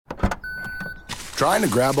Trying to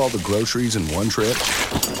grab all the groceries in one trip?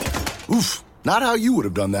 Oof, not how you would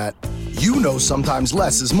have done that. You know sometimes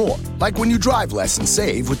less is more. Like when you drive less and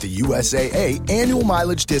save with the USAA annual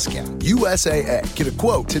mileage discount. USAA. Get a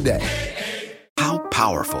quote today. How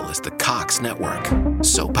powerful is the Cox network?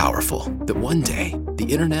 So powerful that one day the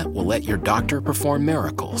internet will let your doctor perform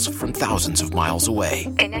miracles from thousands of miles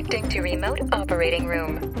away. Connecting to remote operating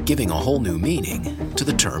room. Giving a whole new meaning to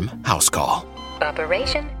the term house call.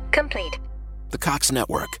 Operation complete. The Cox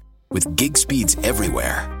network. With gig speeds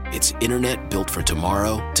everywhere. It's internet built for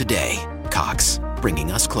tomorrow, today. Cox, bringing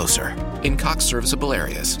us closer. In Cox serviceable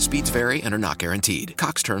areas, speeds vary and are not guaranteed.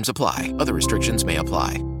 Cox terms apply. Other restrictions may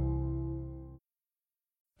apply.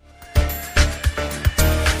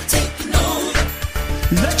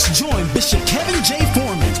 Let's join Bishop Kevin J.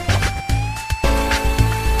 Foreman.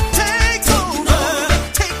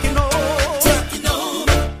 Taking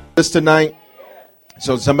over. This tonight.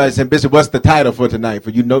 So somebody said, Bishop, what's the title for tonight? For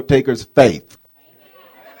you note takers, faith.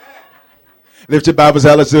 Lift your Bibles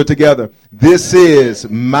out. Let's do it together. This is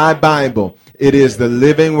my Bible. It is the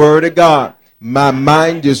living word of God. My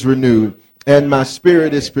mind is renewed and my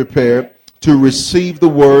spirit is prepared to receive the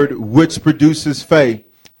word which produces faith.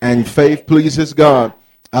 And faith pleases God.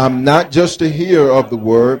 I'm not just a hearer of the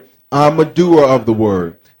word. I'm a doer of the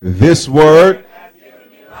word. This word,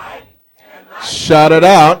 shout it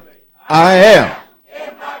out, I am.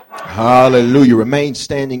 Hallelujah. Remain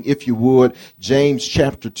standing if you would. James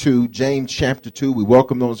chapter 2. James chapter 2. We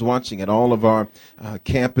welcome those watching at all of our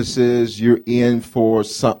campuses. You're in for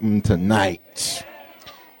something tonight.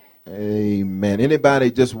 Amen.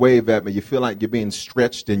 Anybody just wave at me. You feel like you're being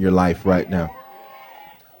stretched in your life right now.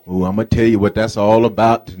 Oh, I'm going to tell you what that's all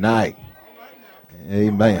about tonight.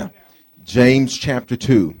 Amen. James chapter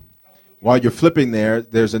 2. While you're flipping there,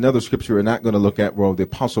 there's another scripture we're not going to look at where the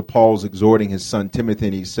Apostle Paul's exhorting his son Timothy,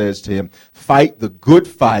 and he says to him, fight the good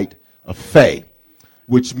fight of faith,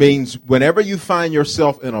 which means whenever you find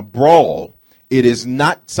yourself in a brawl, it is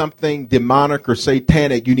not something demonic or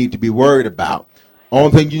satanic you need to be worried about.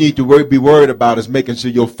 Only thing you need to be worried about is making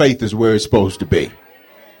sure your faith is where it's supposed to be.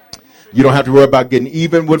 You don't have to worry about getting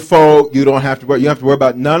even with folk. You don't have to worry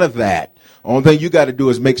about none of that. Only thing you got to do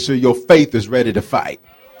is make sure your faith is ready to fight.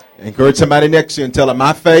 Encourage somebody next to you and tell them,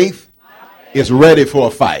 my faith is ready for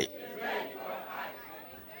a fight.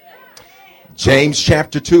 James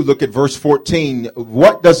chapter 2, look at verse 14.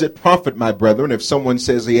 What does it profit, my brethren, if someone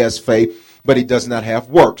says he has faith, but he does not have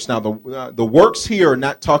works? Now, the works here are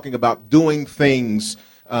not talking about doing things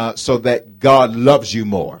so that God loves you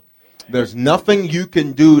more. There's nothing you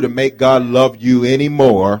can do to make God love you any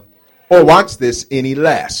more, or watch this, any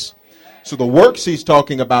less. So the works he's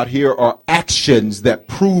talking about here are actions that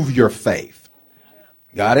prove your faith.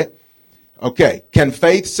 Got it? Okay. Can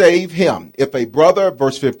faith save him? If a brother,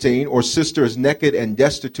 verse 15, or sister is naked and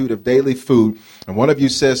destitute of daily food, and one of you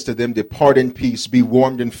says to them, depart in peace, be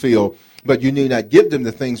warmed and filled, but you need not give them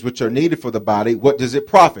the things which are needed for the body, what does it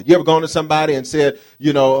profit? You ever gone to somebody and said,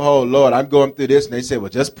 oh, Lord, I'm going through this, and they say,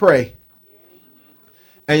 well, just pray.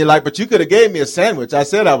 And you're like, but you could have gave me a sandwich. I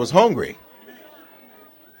said I was hungry.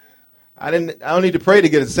 I don't need to pray to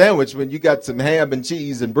get a sandwich when you got some ham and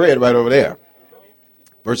cheese and bread right over there.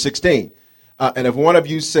 Verse 16. And if one of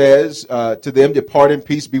you says to them, depart in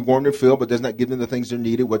peace, be warmed and filled, but does not give them the things they're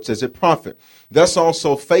needed, what does it profit? Thus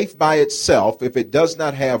also faith by itself, if it does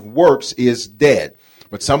not have works, is dead.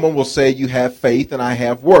 But someone will say, you have faith and I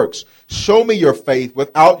have works. Show me your faith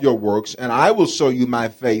without your works, and I will show you my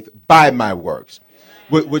faith by my works.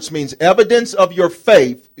 Which means evidence of your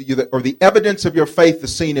faith, or the evidence of your faith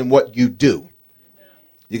is seen in what you do.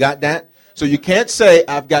 You got that? So you can't say,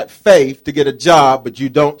 I've got faith to get a job, but you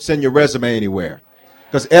don't send your resume anywhere.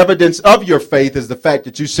 Because evidence of your faith is the fact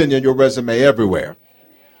that you send in your resume everywhere.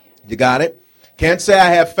 You got it? Can't say I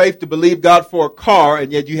have faith to believe God for a car,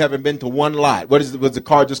 and yet you haven't been to one lot. Was the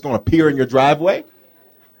car just going to appear in your driveway?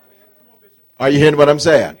 Are you hearing what I'm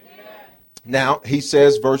saying? Now, he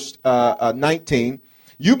says, verse 19,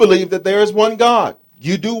 you believe that there is one God.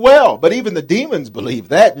 You do well, but even the demons believe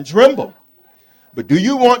that and tremble. But do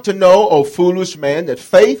you want to know, O foolish man, that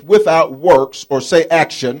faith without works, or say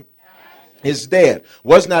action, is dead?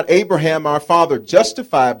 Was not Abraham our father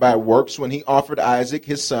justified by works when he offered Isaac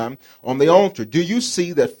his son on the altar? Do you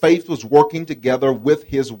see that faith was working together with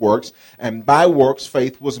his works, and by works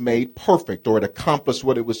faith was made perfect, or it accomplished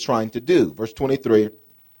what it was trying to do? Verse 23.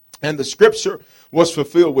 And the scripture was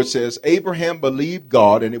fulfilled, which says, Abraham believed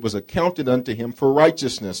God, and it was accounted unto him for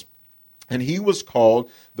righteousness. And he was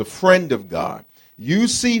called the friend of God. You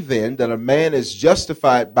see then that a man is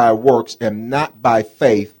justified by works and not by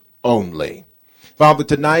faith only. Father,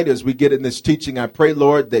 tonight as we get in this teaching, I pray,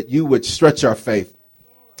 Lord, that you would stretch our faith,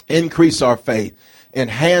 increase our faith,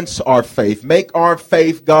 enhance our faith, make our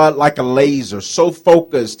faith, God, like a laser, so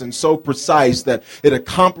focused and so precise that it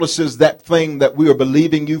accomplishes that thing that we are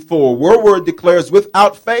believing you for. Your word declares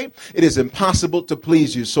without faith, it is impossible to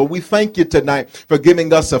please you. So we thank you tonight for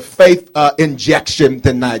giving us a faith injection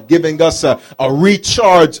tonight, giving us a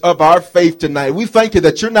recharge of our faith tonight. We thank you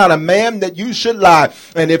that you're not a man that you should lie.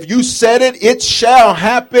 And if you said it, it shall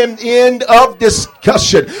happen. End of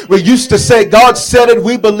discussion. We used to say, God said it,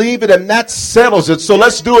 we believe it, and that settles it. So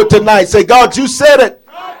let's do it tonight. Say, God, you said it.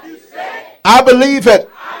 I believe it.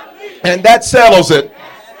 And that settles it.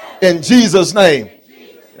 In Jesus' name.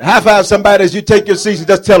 High five somebody as you take your seats and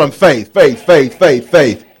just tell them faith, faith, faith, faith,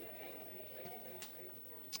 faith.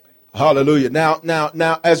 Hallelujah.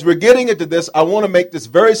 Now, as we're getting into this, I want to make this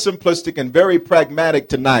very simplistic and very pragmatic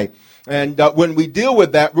tonight. And when we deal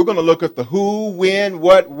with that, we're going to look at the who, when,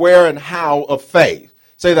 what, where, and how of faith.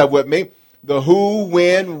 Say that with me. The who,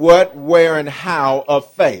 when, what, where, and how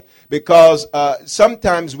of faith. Because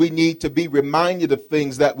sometimes we need to be reminded of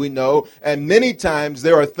things that we know, and many times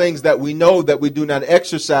there are things that we know that we do not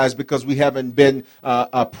exercise because we haven't been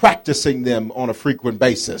practicing them on a frequent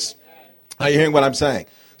basis. Are you hearing what I'm saying?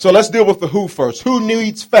 So let's deal with the who first. Who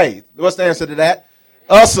needs faith? What's the answer to that?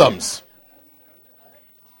 Usums.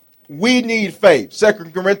 We need faith. 2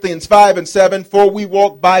 Corinthians 5 and 7, for we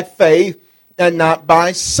walk by faith and not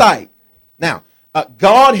by sight. Now,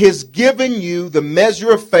 God has given you the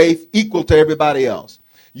measure of faith equal to everybody else.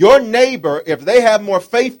 Your neighbor, if they have more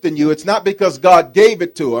faith than you, it's not because God gave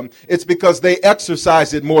it to them. It's because they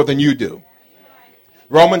exercise it more than you do.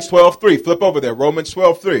 Romans 12:3. Flip over there. Romans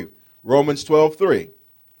 12:3. Romans 12:3.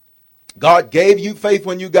 God gave you faith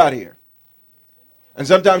when you got here. And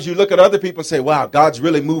sometimes you look at other people and say, wow, God's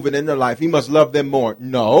really moving in their life. He must love them more.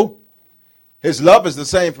 No. His love is the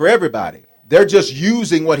same for everybody. They're just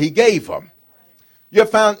using what he gave them. You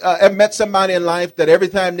have met somebody in life that every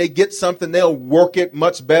time they get something, they'll work it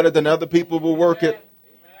much better than other people will work it?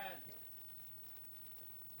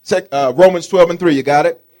 Romans 12:3, you got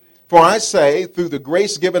it? For I say, through the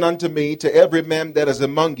grace given unto me, to every man that is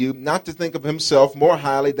among you, not to think of himself more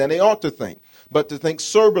highly than he ought to think, but to think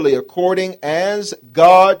soberly according as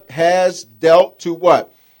God has dealt to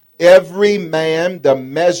what? Every man the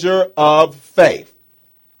measure of faith.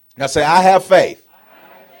 Now say, I have faith.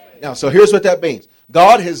 Now, so here's what that means.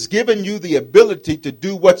 God has given you the ability to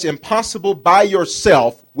do what's impossible by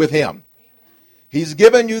yourself with him. He's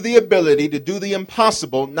given you the ability to do the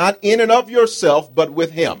impossible, not in and of yourself, but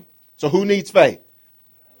with him. So who needs faith?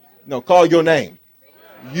 No, call your name.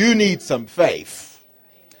 You need some faith.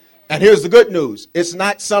 And here's the good news. It's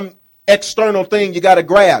not some external thing you got to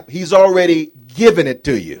grab. He's already given it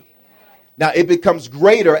to you. Now, it becomes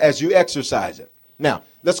greater as you exercise it. Now,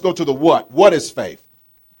 let's go to the what. What is faith?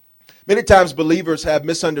 Many times believers have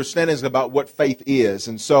misunderstandings about what faith is.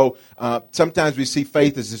 And so sometimes we see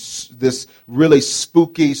faith as this really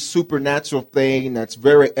spooky, supernatural thing that's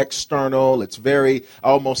very external. It's very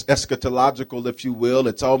almost eschatological, if you will.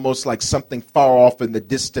 It's almost like something far off in the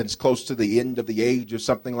distance, close to the end of the age or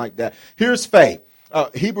something like that. Here's faith.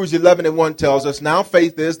 Hebrews 11:1 tells us, now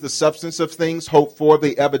faith is the substance of things hoped for,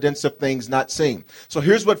 the evidence of things not seen. So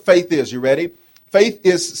here's what faith is. You ready? Faith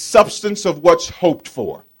is substance of what's hoped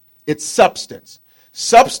for. It's substance.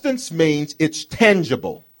 Substance means it's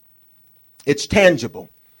tangible. It's tangible.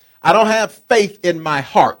 I don't have faith in my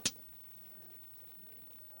heart.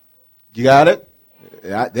 You got it?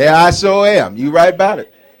 There I so am. You right about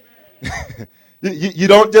it. You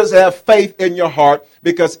don't just have faith in your heart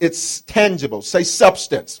because it's tangible. Say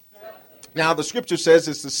substance. Now, the scripture says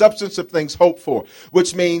it's the substance of things hoped for,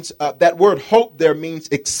 which means that word hope there means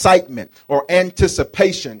excitement or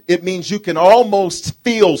anticipation. It means you can almost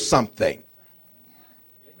feel something.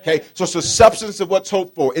 Okay, so it's the substance of what's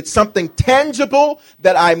hoped for. It's something tangible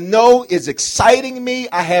that I know is exciting me.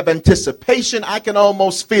 I have anticipation. I can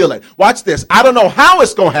almost feel it. Watch this. I don't know how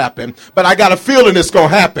it's going to happen, but I got a feeling it's going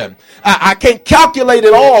to happen. I can't calculate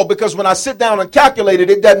it all because when I sit down and calculate it,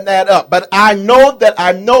 it doesn't add up. But I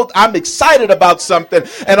know I'm excited about something,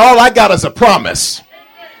 and all I got is a promise.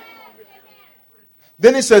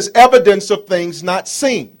 Then it says evidence of things not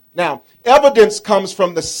seen. Now, evidence comes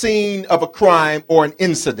from the scene of a crime or an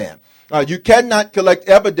incident. You cannot collect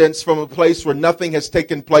evidence from a place where nothing has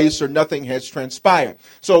taken place or nothing has transpired.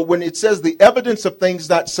 So when it says the evidence of things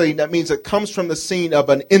not seen, that means it comes from the scene of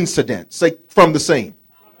an incident. Say, from the scene.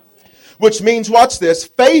 Which means, watch this,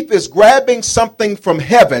 faith is grabbing something from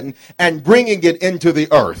heaven and bringing it into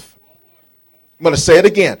the earth. I'm going to say it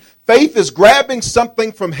again. Faith is grabbing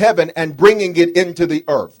something from heaven and bringing it into the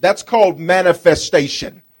earth. That's called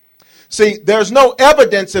manifestation. See, there's no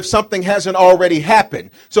evidence if something hasn't already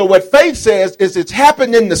happened. So what faith says is it's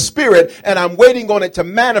happened in the spirit and I'm waiting on it to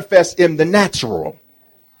manifest in the natural.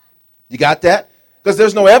 You got that? Because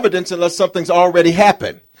there's no evidence unless something's already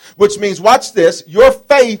happened. Which means, watch this, your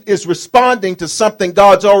faith is responding to something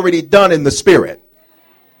God's already done in the spirit.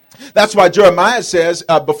 That's why Jeremiah says,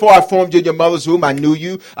 before I formed you in your mother's womb, I knew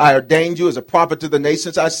you. I ordained you as a prophet to the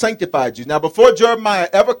nations. I sanctified you. Now, before Jeremiah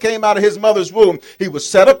ever came out of his mother's womb, he was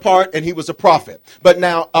set apart and he was a prophet. But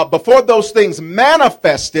now, before those things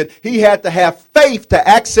manifested, he had to have faith to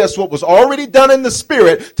access what was already done in the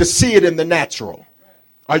spirit to see it in the natural.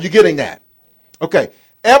 Are you getting that? Okay.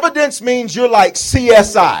 Evidence means you're like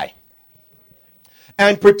CSI.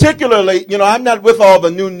 And particularly, I'm not with all the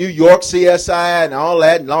new New York CSI and all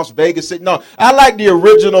that and Las Vegas. No, I like the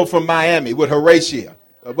original from Miami with Horatio.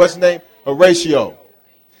 What's his name? Horatio.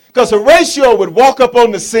 Because Horatio would walk up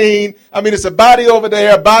on the scene. I mean, it's a body over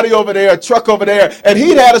there, a truck over there. And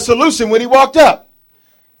he'd had a solution when he walked up.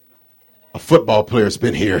 A football player's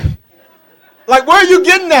been here. Like, where are you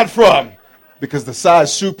getting that from? Because the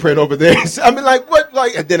size shoe print over there. I mean, like, what?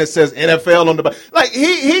 Like, and then it says NFL on the back. Like,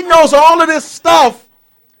 he knows all of this stuff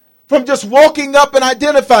from just walking up and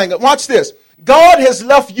identifying it. Watch this. God has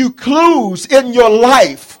left you clues in your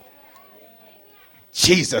life.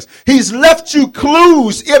 Jesus. He's left you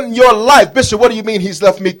clues in your life. Bishop, what do you mean he's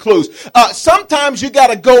left me clues? Sometimes you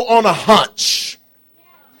got to go on a hunch.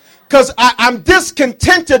 Because I'm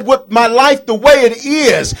discontented with my life the way it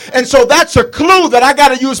is. And so that's a clue that I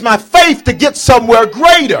got to use my faith to get somewhere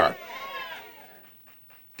greater.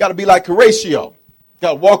 Got to be like Horatio.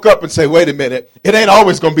 Got to walk up and say, wait a minute, it ain't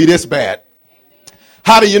always going to be this bad.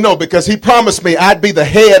 How do you know? Because he promised me I'd be the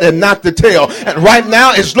head and not the tail. And right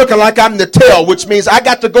now it's looking like I'm the tail, which means I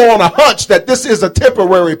got to go on a hunch that this is a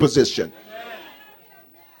temporary position.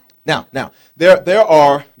 Now, there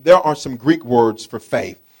are some Greek words for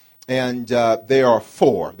faith. And there are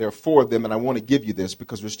four. There are four of them, and I want to give you this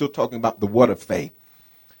because we're still talking about the what of faith.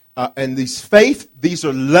 And these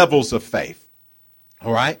are levels of faith.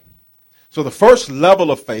 All right? So the first level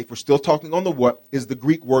of faith, we're still talking on the what, is the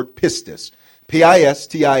Greek word pistis.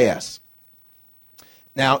 P-I-S-T-I-S.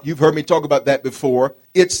 Now, you've heard me talk about that before.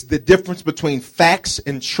 It's the difference between facts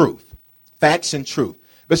and truth. Facts and truth.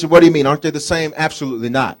 Listen, what do you mean? Aren't they the same? Absolutely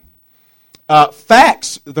not.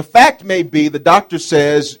 Facts, the fact may be the doctor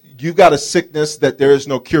says you've got a sickness that there is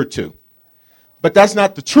no cure to. But that's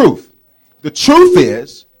not the truth. The truth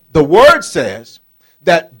is, the word says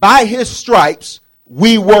that by his stripes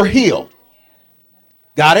we were healed.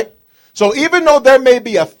 Got it? So even though there may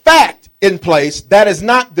be a fact in place, that is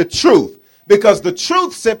not the truth. Because the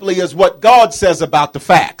truth simply is what God says about the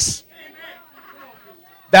facts.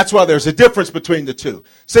 That's why there's a difference between the two.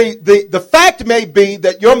 See, the fact may be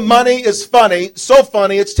that your money is funny, so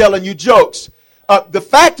funny it's telling you jokes. The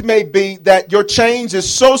fact may be that your change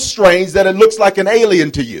is so strange that it looks like an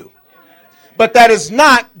alien to you. But that is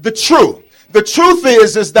not the truth. The truth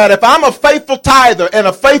is that if I'm a faithful tither and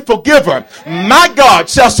a faithful giver, my God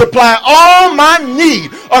shall supply all my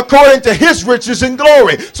need according to his riches and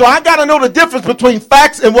glory. So I got to know the difference between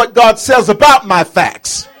facts and what God says about my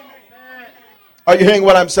facts. Are you hearing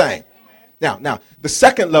what I'm saying? Now, the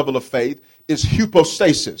second level of faith is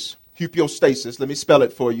hypostasis. Hypostasis. Let me spell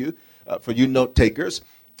it for you note takers.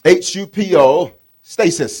 H-U-P-O,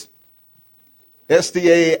 stasis.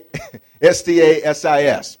 S-T-A-S-I-S.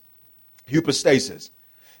 Hypostasis.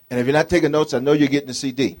 And if you're not taking notes, I know you're getting the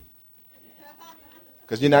CD.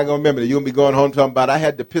 Because you're not going to remember that. You're going to be going home talking about, I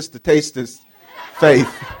had the pistastasis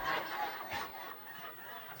faith.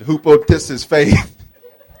 The hypostasis faith.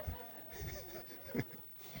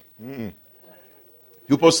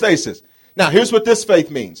 Hypostasis. Now, here's what this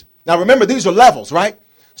faith means. Now, remember, these are levels, right?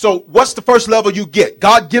 So what's the first level you get?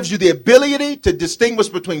 God gives you the ability to distinguish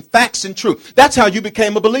between facts and truth. That's how you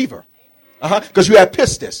became a believer. Because you had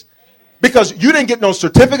pistis. Because you didn't get no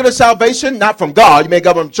certificate of salvation, not from God. You may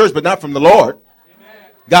go to church, but not from the Lord.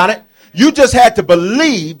 Amen. Got it? You just had to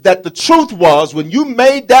believe that the truth was when you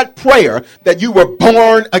made that prayer that you were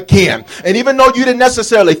born again. And even though you didn't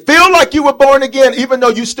necessarily feel like you were born again, even though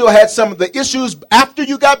you still had some of the issues after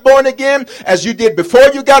you got born again, as you did before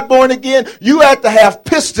you got born again, you had to have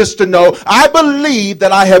pistis to know, I believe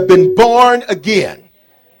that I have been born again.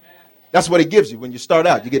 That's what he gives you when you start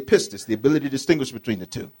out. You get pistis, the ability to distinguish between the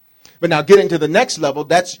two. But now getting to the next level,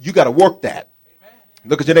 you got to work that.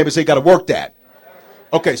 Look at your neighbor and say, you got to work that.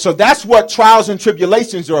 Okay, so that's what trials and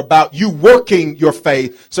tribulations are about. You working your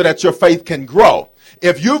faith so that your faith can grow.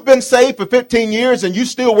 If you've been saved for 15 years and you're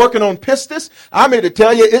still working on pistis, I'm here to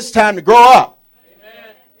tell you it's time to grow up.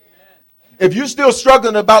 Amen. If you're still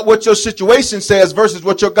struggling about what your situation says versus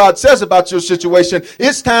what your God says about your situation,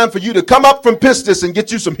 it's time for you to come up from pistis and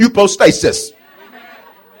get you some hypostasis. Amen.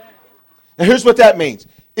 And here's what that means.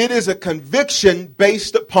 It is a conviction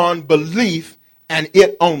based upon belief and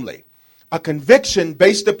it only. A conviction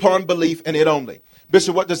based upon belief and it only.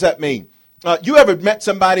 Bishop, what does that mean? You ever met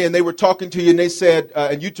somebody and they were talking to you and they said,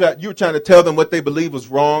 and you were trying to tell them what they believed was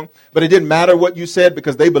wrong, but it didn't matter what you said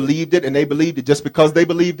because they believed it and they believed it just because they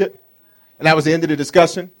believed it? And that was the end of the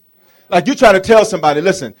discussion? Like you try to tell somebody,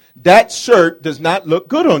 listen, that shirt does not look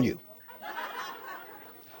good on you.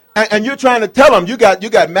 And you're trying to tell them, you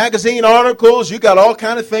got magazine articles, you got all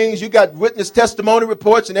kind of things, you got witness testimony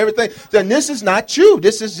reports and everything. Then this is not you.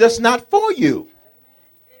 This is just not for you.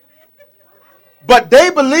 But they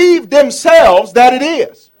believe themselves that it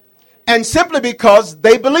is. And simply because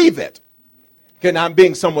they believe it. Okay, now I'm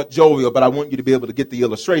being somewhat jovial, but I want you to be able to get the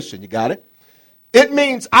illustration. You got it? It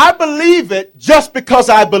means I believe it just because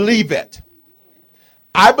I believe it.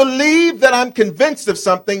 I believe that I'm convinced of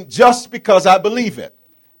something just because I believe it.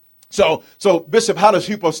 So Bishop, how does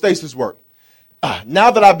hypostasis work? Now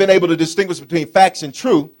that I've been able to distinguish between facts and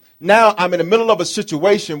truth, now I'm in the middle of a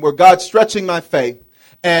situation where God's stretching my faith.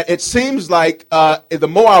 And it seems like the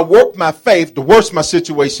more I work my faith, the worse my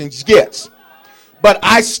situation gets. But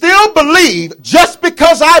I still believe, just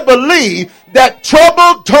because I believe that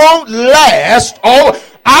trouble don't last,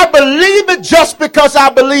 I believe it just because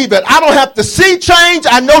I believe it. I don't have to see change.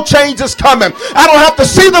 I know change is coming. I don't have to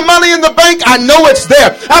see the money in the bank. I know it's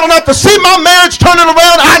there. I don't have to see my marriage turning around.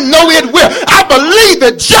 I know it will. I believe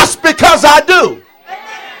it just because I do.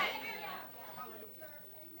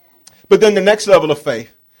 But then the next level of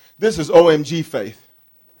faith, this is OMG faith.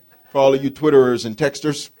 For all of you Twitterers and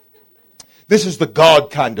texters, this is the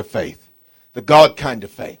God kind of faith. The God kind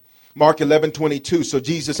of faith. Mark 11:22. So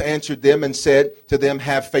Jesus answered them and said to them,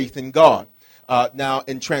 have faith in God. Now,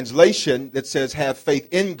 in translation that says have faith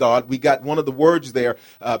in God, we got one of the words there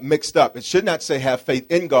mixed up. It should not say have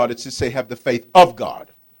faith in God. It should say have the faith of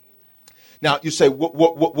God. Now, you say,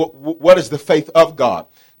 what is the faith of God?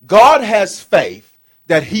 God has faith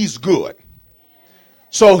that he's good.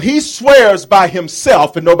 So he swears by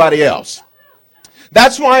himself and nobody else.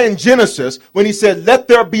 That's why in Genesis, when he said, let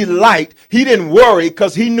there be light, he didn't worry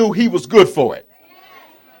because he knew he was good for it.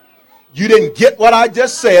 You didn't get what I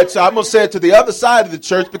just said, so I'm going to say it to the other side of the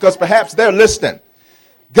church because perhaps they're listening.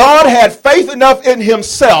 God had faith enough in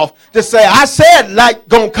himself to say, I said light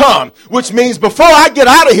gonna come, which means before I get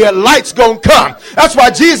out of here, light's gonna come. That's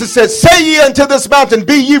why Jesus said, say ye unto this mountain,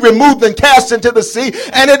 be ye removed and cast into the sea,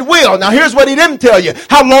 and it will. Now here's what he didn't tell you,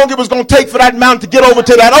 how long it was gonna take for that mountain to get over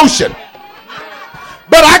to that ocean.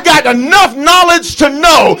 But I got enough knowledge to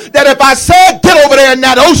know that if I said get over there in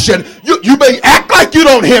that ocean, you may act like you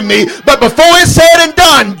don't hear me, but before it's said and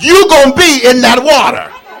done, you're gonna be in that water.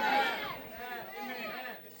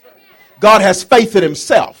 God has faith in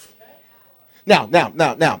himself. Now,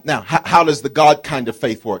 how does the God kind of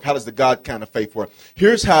faith work? How does the God kind of faith work?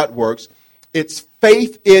 Here's how it works. It's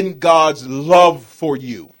faith in God's love for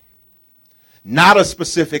you, not a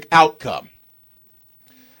specific outcome.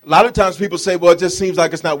 A lot of times people say, well, it just seems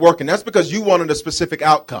like it's not working. That's because you wanted a specific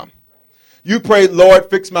outcome. You prayed, Lord,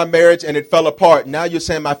 fix my marriage, and it fell apart. Now you're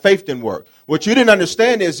saying my faith didn't work. What you didn't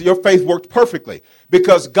understand is your faith worked perfectly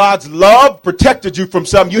because God's love protected you from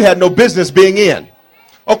something you had no business being in.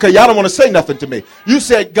 Okay, y'all don't want to say nothing to me. You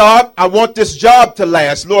said, God, I want this job to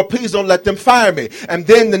last. Lord, please don't let them fire me. And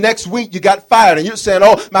then the next week you got fired and you're saying,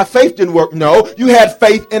 oh, my faith didn't work. No, you had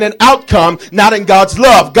faith in an outcome, not in God's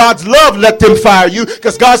love. God's love let them fire you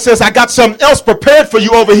because God says, I got something else prepared for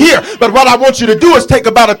you over here. But what I want you to do is take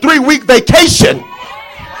about a 3-week vacation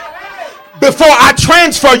before I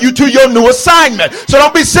transfer you to your new assignment. So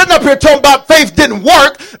don't be sitting up here talking about faith didn't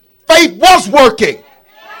work. Faith was working.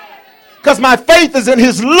 Because my faith is in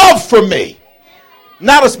his love for me,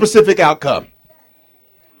 not a specific outcome.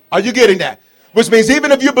 Are you getting that? Which means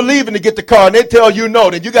even if you're believing to get the car and they tell you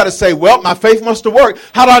no, then you got to say, well, my faith must have worked.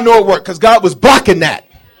 How do I know it worked? Because God was blocking that.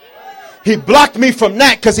 He blocked me from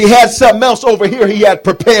that because he had something else over here he had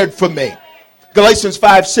prepared for me. Galatians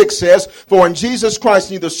 5:6 says, for in Jesus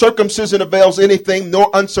Christ neither circumcision avails anything nor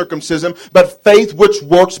uncircumcision, but faith which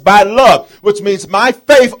works by love. Which means my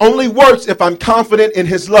faith only works if I'm confident in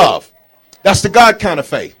his love. That's the God kind of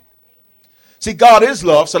faith. See, God is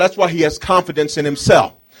love, so that's why he has confidence in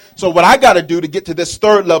himself. So what I got to do to get to this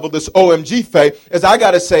third level, this OMG faith, is I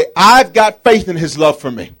got to say, I've got faith in his love for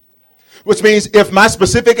me. Which means if my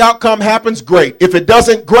specific outcome happens, great. If it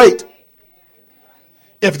doesn't, great.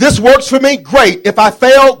 If this works for me, great. If I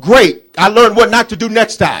fail, great. I learned what not to do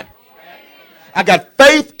next time. I got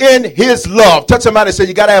faith in his love. Touch somebody and say,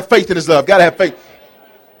 you got to have faith in his love. Got to have faith.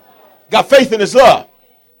 Got faith in his love.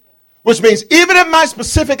 Which means even if my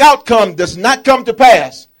specific outcome does not come to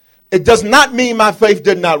pass, it does not mean my faith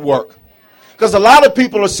did not work. Because a lot of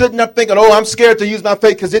people are sitting up thinking, oh, I'm scared to use my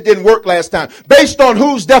faith because it didn't work last time. Based on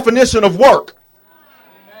whose definition of work?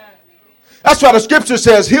 That's why the scripture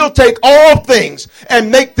says he'll take all things and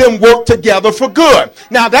make them work together for good.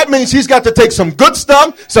 Now that means he's got to take some good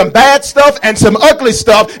stuff, some bad stuff, and some ugly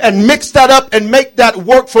stuff and mix that up and make that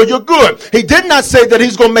work for your good. He did not say that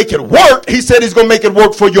he's going to make it work. He said he's going to make it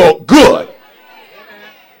work for your good.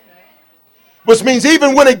 Which means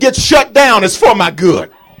even when it gets shut down, it's for my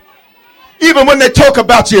good. Even when they talk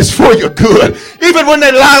about you, it's for your good. Even when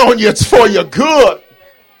they lie on you, it's for your good.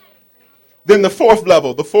 Then the fourth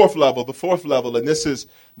level, and this is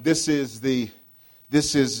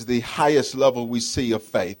the highest level we see of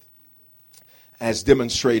faith as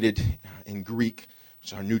demonstrated in Greek, which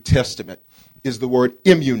is our New Testament, is the word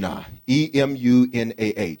immunah,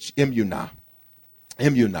 E-M-U-N-A-H, immunah,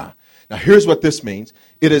 immunah. Now here's what this means.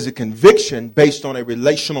 It is a conviction based on a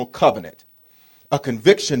relational covenant, a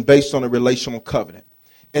conviction based on a relational covenant.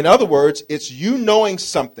 In other words, it's you knowing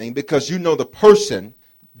something because you know the person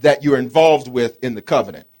that you're involved with in the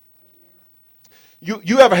covenant.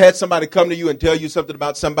 You ever had somebody come to you and tell you something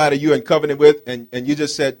about somebody you're in covenant with and you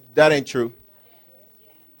just said, that ain't true?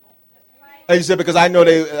 And you said, because I know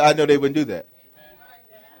they wouldn't do that.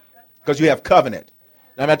 Because you have covenant.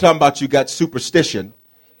 Now, I'm not talking about you got superstition,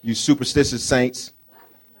 you superstitious saints.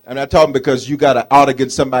 I'm not talking because you got an out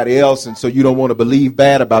against somebody else and so you don't want to believe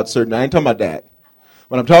bad about certain. I ain't talking about that.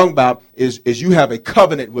 What I'm talking about is you have a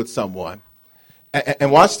covenant with someone.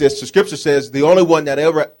 And watch this. The scripture says the only one that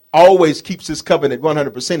ever always keeps his covenant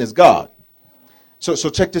 100% is God. So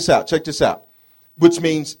check this out. Check this out. Which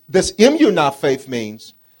means this immunah faith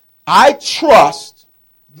means I trust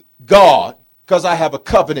God because I have a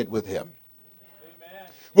covenant with him. Amen.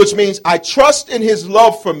 Which means I trust in his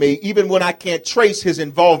love for me even when I can't trace his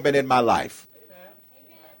involvement in my life.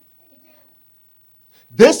 Amen.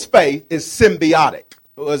 This faith is symbiotic.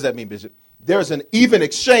 What does that mean, Bishop? There's an even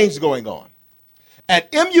exchange going on. And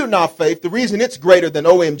immunah faith, the reason it's greater than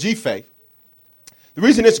OMG faith, the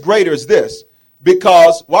reason it's greater is this.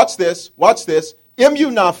 Because, watch this,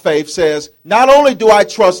 immunah faith says, not only do I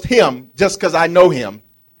trust him just because I know him,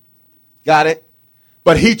 got it?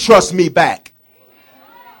 But he trusts me back.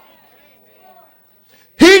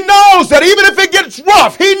 He knows that even if it gets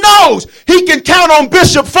rough, he knows he can count on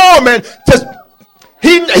Bishop Foreman to,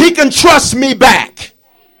 he can trust me back.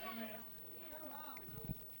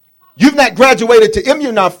 You've not graduated to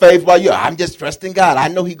immunah faith while I'm just trusting God. I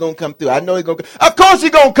know he's going to come through. Of course he's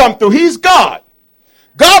going to come through. He's God.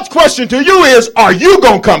 God's question to you is, are you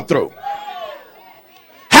going to come through?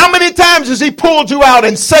 How many times has he pulled you out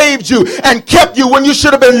and saved you and kept you when you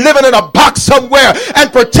should have been living in a box somewhere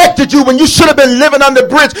and protected you when you should have been living on the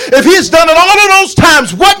bridge? If he's done it all of those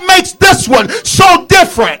times, what makes this one so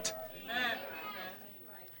different?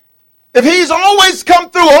 If he's always come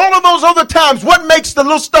through all of those other times, what makes the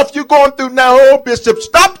little stuff you're going through now? Oh, Bishop,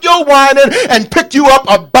 stop your whining and pick you up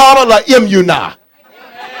a bottle of immunah.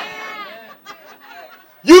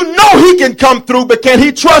 You know he can come through, but can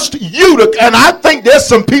he trust you to? And I think there's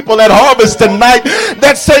some people at Harvest tonight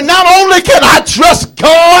that say, not only can I trust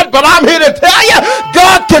God, but I'm here to tell you,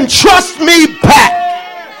 God can trust me back.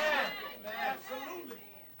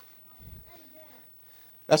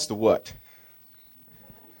 That's the what.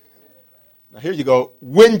 Now here you go.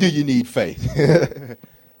 When do you need faith?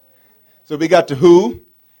 So we got to who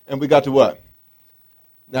and we got to what?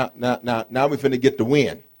 Now we're finna get to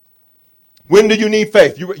when. When do you need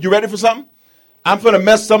faith? You ready for something? I'm finna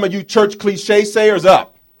mess some of you church cliche sayers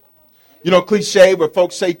up. You know, cliche where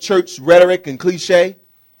folks say church rhetoric and cliche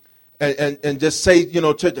and just say,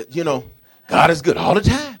 God is good all the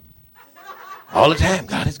time. All the time,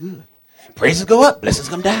 God is good. Praises go up, blessings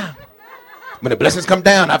come down. When the blessings come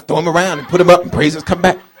down, I throw them around and put them up and praises come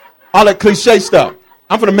back. All that cliche stuff.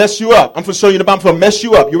 I'm going to mess you up. I'm going to show you the Bible. I'm going to mess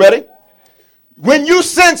you up. You ready? When you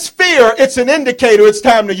sense fear, it's an indicator it's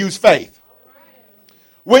time to use faith.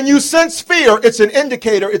 When you sense fear, it's an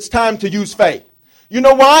indicator it's time to use faith. You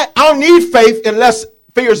know why? I don't need faith unless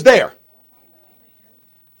fear's there.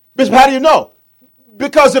 Bishop, how do you know?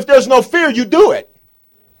 Because if there's no fear, you do it.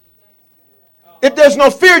 If there's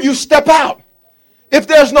no fear, you step out. If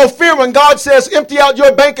there's no fear, when God says empty out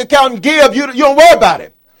your bank account and give, you don't worry about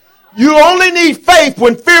it. You only need faith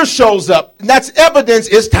when fear shows up. And that's evidence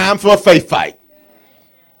it's time for a faith fight.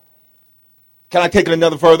 Can I take it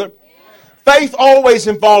another further? Faith always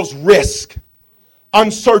involves risk,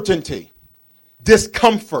 uncertainty,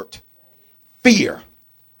 discomfort, fear.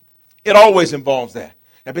 It always involves that.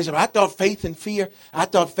 Now, Bishop, I thought faith and fear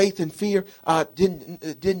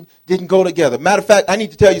didn't go together. Matter of fact, I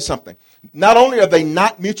need to tell you something. Not only are they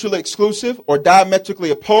not mutually exclusive or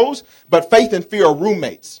diametrically opposed, but faith and fear are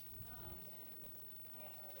roommates.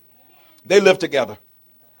 They live together.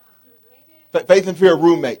 Faith and fear are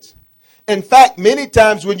roommates. In fact, many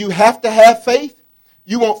times when you have to have faith,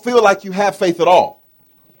 you won't feel like you have faith at all.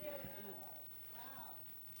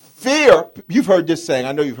 Fear, you've heard this saying.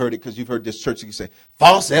 I know you've heard it because you've heard this church say,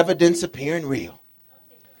 false evidence appearing real.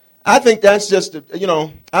 I think that's just, I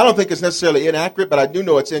don't think it's necessarily inaccurate, but I do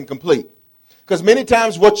know it's incomplete. Because many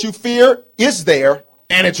times what you fear is there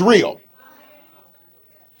and it's real.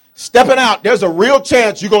 Stepping out, there's a real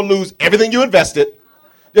chance you're going to lose everything you invested.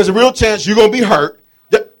 There's a real chance you're going to be hurt.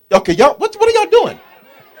 Okay, y'all, what are y'all doing?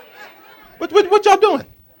 What y'all doing?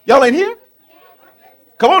 Y'all ain't here?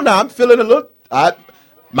 Come on now, I'm feeling a little...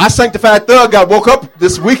 My sanctified thug got woke up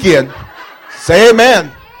this weekend. Say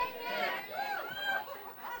amen.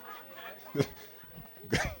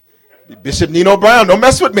 Bishop Nino Brown, don't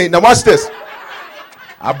mess with me. Now watch this.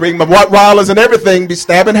 I bring my Rottweilers and everything, be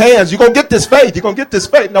stabbing hands. You're going to get this faith. You're going to get this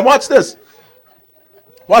faith. Now watch this.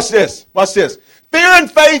 Watch this. Watch this. Fear and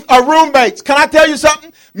faith are roommates. Can I tell you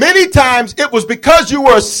something? Many times it was because you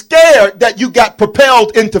were scared that you got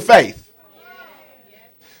propelled into faith.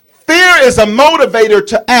 Fear is a motivator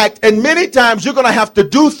to act, and many times you're going to have to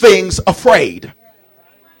do things afraid.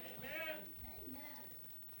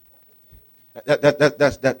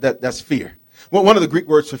 That's fear. Well, one of the Greek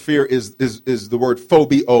words for fear is the word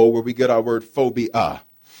phobio, where we get our word phobia.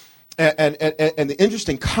 And the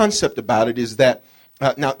interesting concept about it is that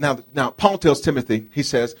now Paul tells Timothy, he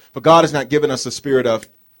says, "For God has not given us a spirit of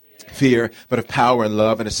fear, but of power and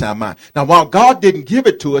love and a sound mind." Now, while God didn't give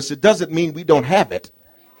it to us, it doesn't mean we don't have it.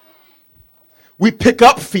 We pick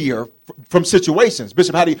up fear from situations.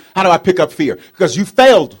 Bishop, how do I pick up fear? Because you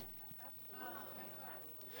failed.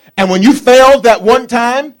 And when you failed that one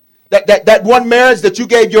time, that one marriage that you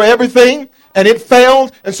gave your everything, and it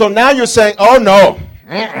failed, and so now you're saying, oh no,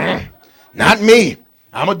 not me.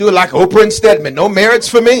 I'm going to do it like Oprah and Stedman. No marriage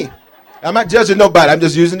for me. I'm not judging nobody. I'm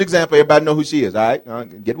just using an example. Everybody know who she is, all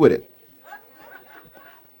right? Get with it.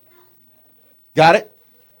 Got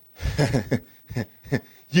it?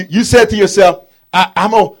 You said to yourself,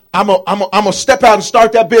 I'm gonna step out and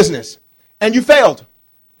start that business, and you failed.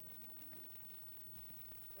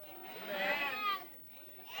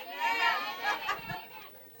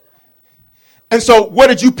 And so, what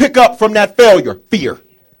did you pick up from that failure? Fear.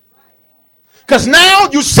 Because now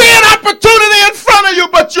you see an opportunity in front of you,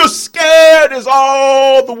 but you're scared as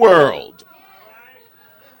all the world.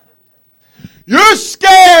 You're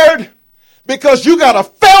scared because you got a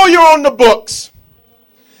failure on the books.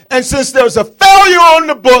 And since there's a failure on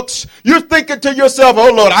the books, you're thinking to yourself,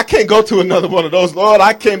 oh, Lord, I can't go to another one of those. Lord,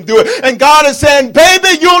 I can't do it. And God is saying,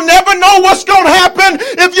 baby, you'll never know what's going to happen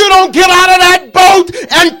if you don't get out of that boat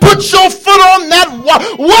and put your foot on that water.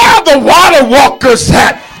 Where are the water walkers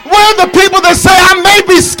at? Where are the people that say, I may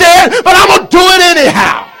be scared, but I'm going to do it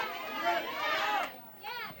anyhow?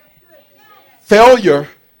 Failure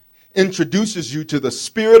introduces you to the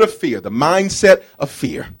spirit of fear, the mindset of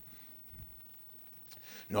fear.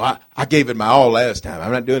 No, I gave it my all last time.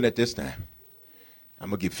 I'm not doing that this time.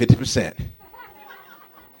 I'm going to give 50%.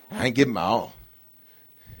 I ain't giving my all.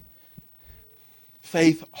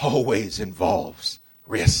 Faith always involves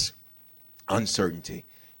risk, uncertainty,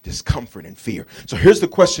 discomfort, and fear. So here's the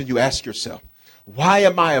question you ask yourself. Why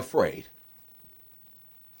am I afraid?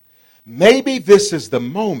 Maybe this is the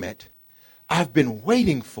moment I've been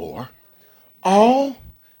waiting for all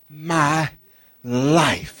my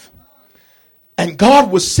life. And God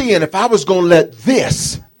was seeing if I was going to let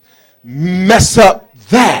this mess up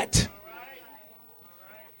that.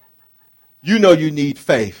 You know you need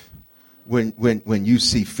faith when you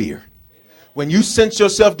see fear. When you sense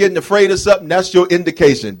yourself getting afraid of something, that's your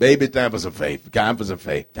indication. Baby, time for some faith. Time for some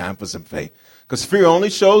faith. Time for some faith. Because fear only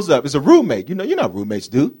shows up as a roommate. You know how roommates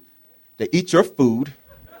do. They eat your food.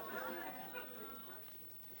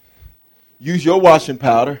 Use your washing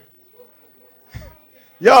powder.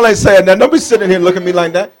 Y'all ain't saying that. Don't be sitting here looking at me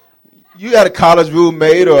like that. You had a college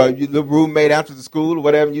roommate or your roommate after the school or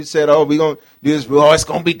whatever, and you said, oh, we're going to do this. Oh, it's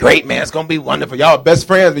going to be great, man. It's going to be wonderful. Y'all best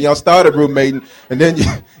friends when y'all started roommating, and then you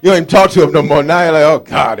don't even talk to them no more. Now you're like, oh,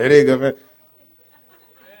 God, it ain't good, man.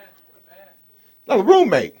 Like a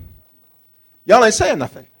roommate. Y'all ain't saying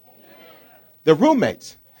nothing. They're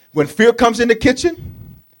roommates. When fear comes in the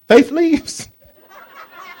kitchen, faith leaves.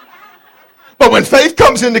 But when faith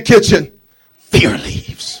comes in the kitchen, fear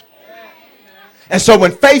leaves. And so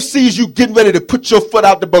when faith sees you getting ready to put your foot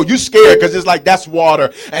out the boat, you scared because it's like, that's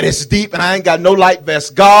water and it's deep and I ain't got no life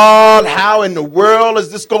vest. God, how in the world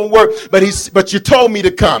is this going to work? But you told me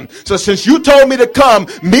to come. So since you told me to come,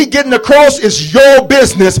 me getting across is your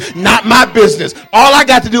business, not my business. All I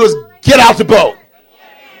got to do is get out the boat.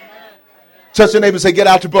 Touch your neighbor and say, get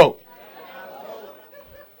out the boat.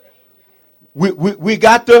 We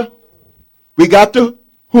got to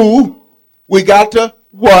who? We got to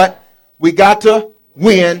what? We got to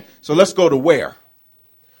win. So let's go to where.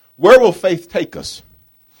 Where will faith take us?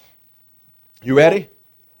 You ready?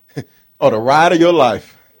 On the ride of your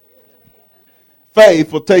life.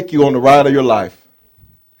 Faith will take you on the ride of your life.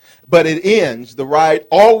 But the ride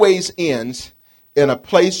always ends in a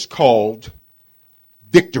place called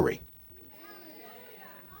victory.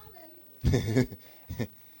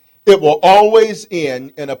 It will always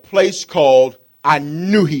end in a place called, I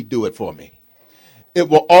knew he'd do it for me. It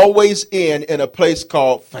will always end in a place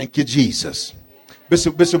called, thank you, Jesus.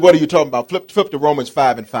 Bishop, what are you talking about? Flip to Romans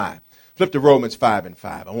 5:5. Flip to Romans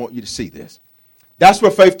 5:5. I want you to see this. That's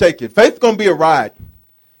where faith takes you. Faith's going to be a ride.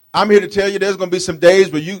 I'm here to tell you there's going to be some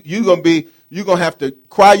days where you're going to have to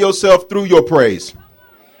cry yourself through your praise.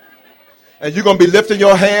 And you're going to be lifting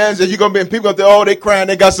your hands, and you're going to be, and people going to think, oh, they crying,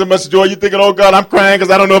 they got so much joy. You're thinking, oh, God, I'm crying because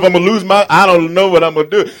I don't know if I'm going to lose I don't know what I'm going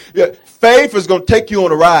to do. Yeah, faith is going to take you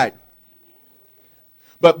on a ride.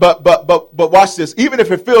 But watch this. Even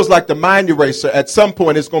if it feels like the mind eraser, at some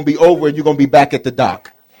point it's going to be over and you're going to be back at the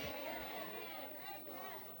dock.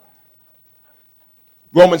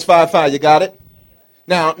 Romans 5:5, you got it?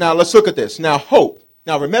 Now let's look at this. Now, hope.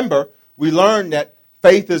 Now, remember, we learned that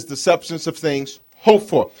faith is the substance of things hoped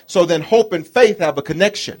for. So then hope and faith have a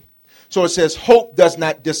connection. So it says hope does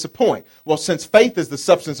not disappoint. Well, since faith is the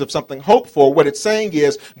substance of something hoped for, what it's saying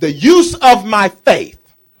is the use of my faith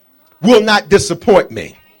will not disappoint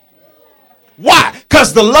me. Why?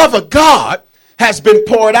 Because the love of God has been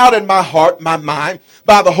poured out in my heart, my mind,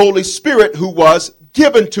 by the Holy Spirit who was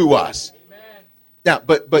given to us. Amen. Now,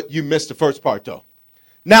 but you missed the first part though.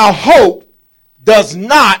 Now, hope does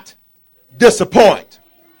not disappoint.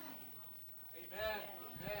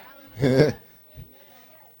 Amen.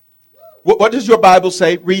 What does your Bible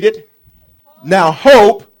say? Read it. Now,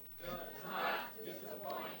 hope.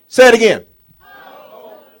 Say it again.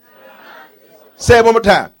 Say it one more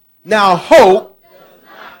time. Now hope.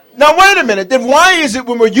 Now wait a minute. Then why is it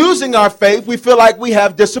when we're using our faith, we feel like we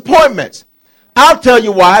have disappointments? I'll tell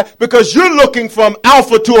you why. Because you're looking from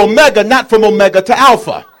alpha to omega, not from omega to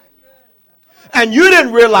alpha. And you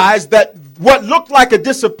didn't realize that what looked like a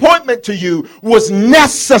disappointment to you was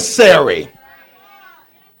necessary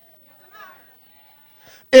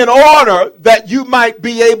in order that you might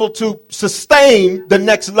be able to sustain the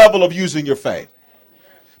next level of using your faith.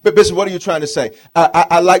 But Bishop, what are you trying to say?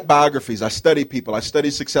 I like biographies. I study people. I study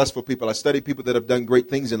successful people. I study people that have done great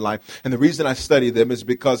things in life. And the reason I study them is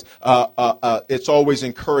because it's always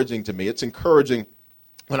encouraging to me. It's encouraging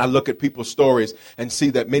when I look at people's stories and see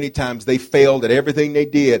that many times they failed at everything they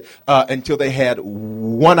did until they had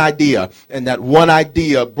one idea. And that one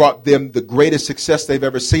idea brought them the greatest success they've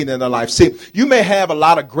ever seen in their life. See, you may have a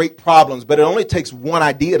lot of great problems, but it only takes one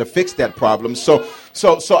idea to fix that problem. So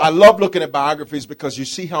I love looking at biographies because you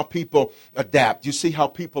see how people adapt. You see how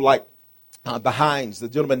people like the Heinz, the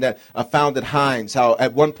gentleman that founded Heinz, how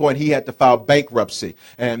at one point he had to file bankruptcy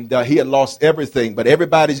and he had lost everything, but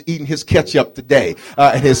everybody's eating his ketchup today.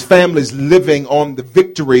 And his family's living on the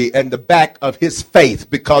victory and the back of his faith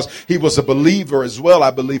because he was a believer as well, I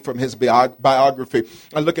believe, from his biography.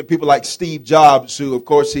 I look at people like Steve Jobs, who, of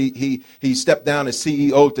course, he stepped down as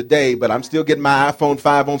CEO today, but I'm still getting my iPhone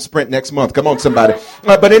 5 on Sprint next month. Come on, somebody.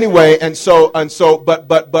 But anyway,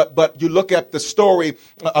 but you look at the story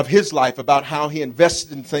of his life about how he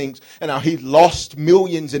invested in things and how he lost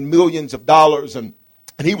millions and millions of dollars and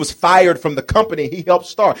he was fired from the company he helped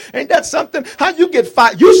start. Ain't that something? How you get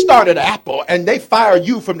fired? You started Apple and they fire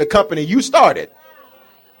you from the company you started.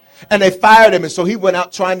 And they fired him, and so he went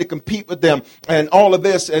out trying to compete with them and all of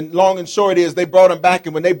this. And long and short is they brought him back,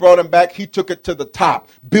 and when they brought him back, he took it to the top.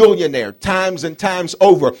 Billionaire, times and times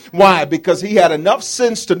over. Why? Because he had enough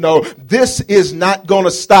sense to know this is not going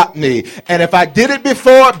to stop me. And if I did it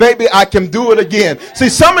before, baby, I can do it again. See,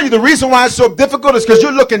 some of you, the reason why it's so difficult is because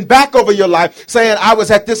you're looking back over your life saying, I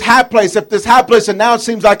was at this high place, and now it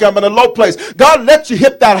seems like I'm in a low place. God let you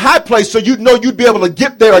hit that high place so you know you'd be able to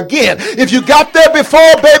get there again. If you got there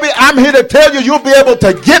before, baby, I'm here to tell you you'll be able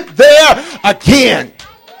to get there again.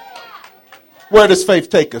 Where does faith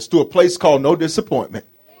take us? To a place called no disappointment.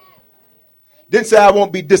 Didn't say I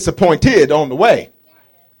won't be disappointed on the way.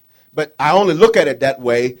 But I only look at it that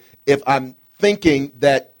way if I'm thinking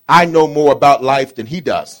that I know more about life than he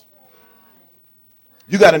does.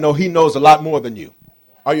 You got to know he knows a lot more than you.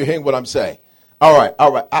 Are you hearing what I'm saying? All right.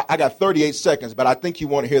 I got 38 seconds, but I think you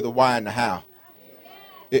want to hear the why and the how.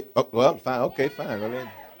 Well, fine. Okay, fine.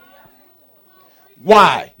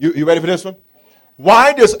 Why? You ready for this one?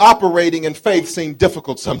 Why does operating in faith seem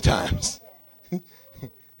difficult sometimes?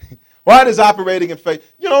 Why does operating in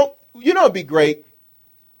faith? You know, it'd be great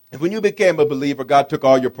if when you became a believer, God took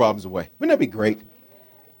all your problems away. Wouldn't that be great?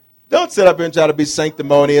 Don't sit up here and try to be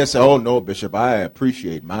sanctimonious. Oh, no, Bishop, I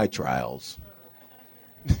appreciate my trials.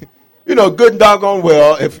 Good and doggone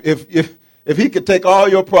well, if he could take all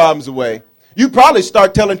your problems away, you'd probably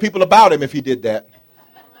start telling people about him if he did that.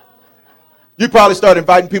 You'd probably start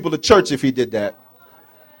inviting people to church if he did that.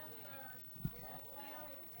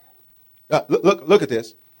 Look at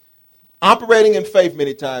this. Operating in faith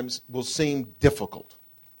many times will seem difficult.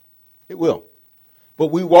 It will. But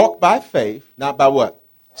we walk by faith, not by what?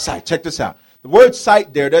 Sight. Check this out. The word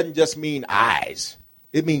sight there doesn't just mean eyes.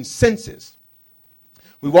 It means senses.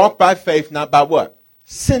 We walk by faith, not by what?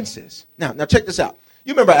 Senses. Now check this out.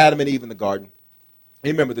 You remember Adam and Eve in the garden?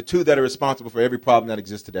 You remember the two that are responsible for every problem that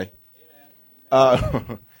exists today?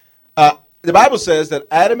 The Bible says that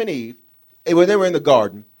Adam and Eve, when they were in the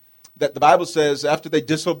garden, that the Bible says after they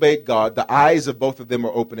disobeyed God, the eyes of both of them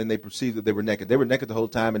were open and they perceived that they were naked. They were naked the whole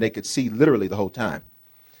time and they could see literally the whole time.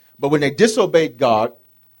 But when they disobeyed God,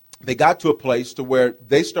 they got to a place to where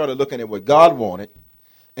they started looking at what God wanted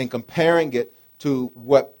and comparing it to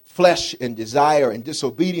what flesh and desire and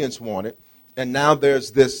disobedience wanted. And now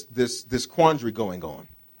there's this quandary going on.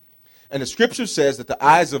 And the scripture says that the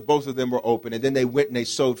eyes of both of them were open, and then they went and they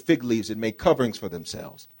sewed fig leaves and made coverings for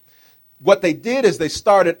themselves. What they did is they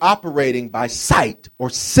started operating by sight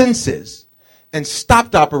or senses and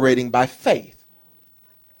stopped operating by faith.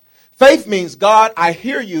 Faith means, God, I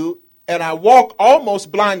hear you and I walk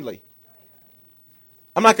almost blindly.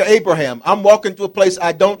 I'm like an Abraham. I'm walking to a place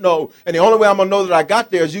I don't know, and the only way I'm going to know that I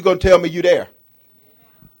got there is you're going to tell me you're there.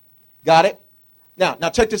 Got it? Now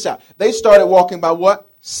check this out. They started walking by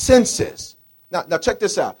what? Senses. Now check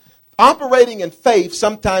this out. Operating in faith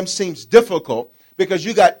sometimes seems difficult because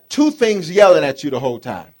you got two things yelling at you the whole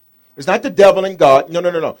time. It's not the devil and God.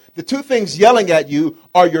 No. The two things yelling at you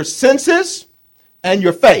are your senses and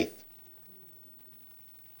your faith.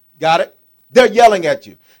 Got it? They're yelling at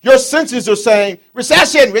you. Your senses are saying,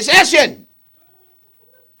 recession, recession.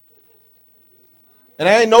 And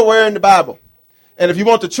that ain't nowhere in the Bible. And if you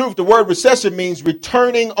want the truth, the word recession means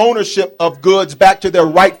returning ownership of goods back to their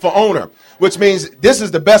rightful owner, which means this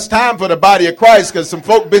is the best time for the body of Christ because some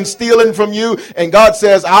folk been stealing from you, and God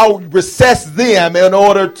says, I'll recess them in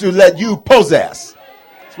order to let you possess.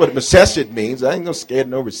 That's what recession means. I ain't no scared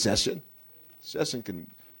of no recession. Recession can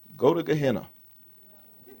go to Gehenna.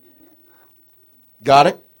 Got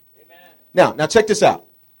it? Amen. Now check this out.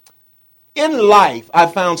 In life, I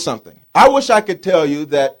found something. I wish I could tell you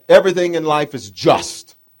that everything in life is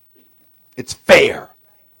just. It's fair.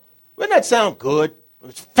 Wouldn't that sound good?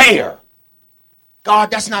 It's fair.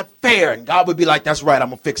 God, that's not fair. And God would be like, that's right, I'm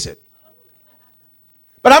going to fix it.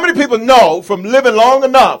 But how many people know from living long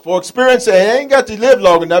enough or experiencing, it ain't got to live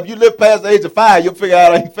long enough. You live past the age of 5, you'll figure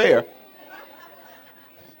out it ain't fair.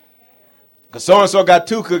 Because so-and-so got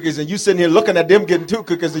 2 cookies and you sitting here looking at them getting 2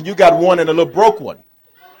 cookies and you got one and a little broke one.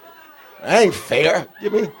 That ain't fair.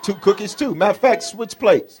 Give me 2 cookies too. Matter of fact, switch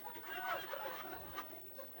plates.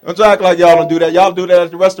 Don't you act like y'all don't do that. Y'all do that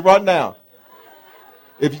at the restaurant now.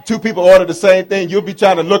 If 2 people order the same thing, you'll be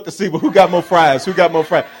trying to look to see, well, who got more fries? Who got more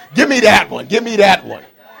fries? Give me that one. Give me that one.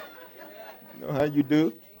 You know how you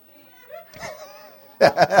do?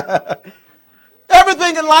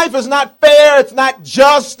 Everything in life is not fair. It's not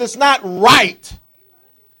just. It's not right.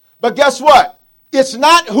 But guess what? It's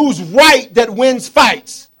not who's right that wins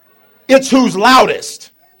fights. It's who's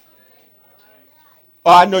loudest.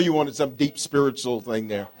 Oh, I know you wanted some deep spiritual thing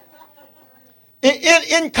there.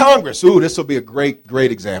 In Congress, this will be a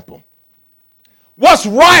great example. What's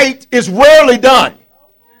right is rarely done.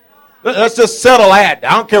 Let's just settle that.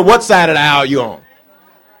 I don't care what side of the aisle you're on.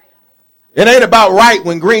 It ain't about right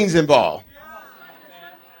when green's involved.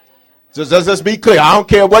 So let's be clear. I don't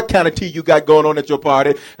care what kind of tea you got going on at your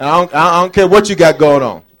party. And I don't care what you got going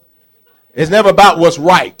on. It's never about what's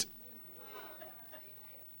right.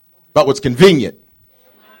 But what's convenient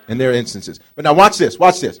in their instances. But now watch this.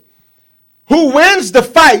 Watch this. Who wins the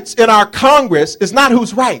fights in our Congress is not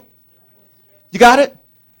who's right. You got it?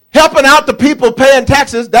 Helping out the people paying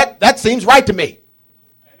taxes, that seems right to me.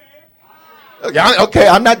 Okay,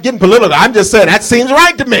 I'm not getting political. I'm just saying that seems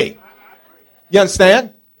right to me. You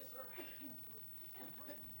understand?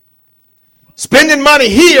 Spending money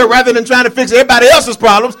here rather than trying to fix everybody else's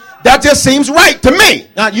problems, that just seems right to me.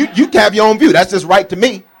 Now, you can have your own view. That's just right to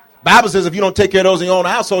me. Bible says if you don't take care of those in your own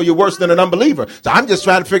household, you're worse than an unbeliever. So I'm just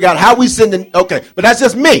trying to figure out how we send. Okay, but that's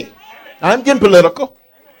just me. I'm getting political.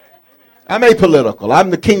 I'm apolitical.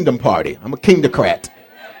 I'm the kingdom party. I'm a kingdocrat.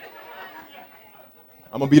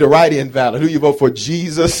 I'm going to be the righty and valid. Who you vote for?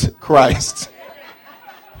 Jesus Christ.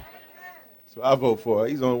 So I vote for.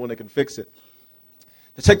 He's the only one that can fix it.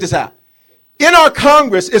 Now check this out. In our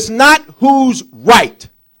Congress, it's not who's right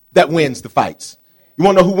that wins the fights. You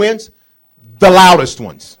want to know who wins? The loudest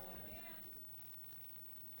ones.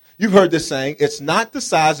 You've heard this saying, it's not the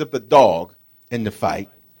size of the dog in the fight,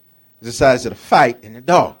 it's the size of the fight in the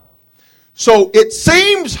dog. So it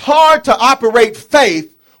seems hard to operate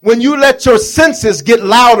faith when you let your senses get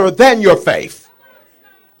louder than your faith.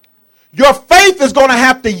 Your faith is going to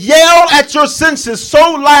have to yell at your senses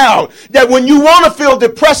so loud that when you want to feel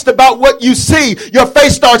depressed about what you see, your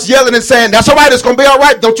faith starts yelling and saying, that's all right, it's going to be all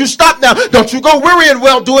right. Don't you stop now. Don't you go weary in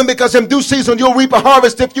well-doing, because in due season you'll reap a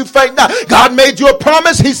harvest if you faint not. God made you a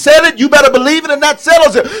promise. He said it. You better believe it, and that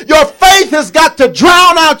settles it. Your faith has got to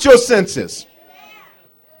drown out your senses.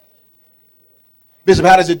 Bishop,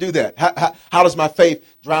 how does it do that? How does my faith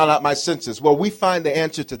drown out my senses? Well, we find the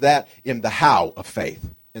answer to that in the how of faith.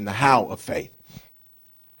 In the how of faith.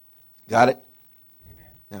 Got it?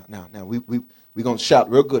 Now, we're going to shout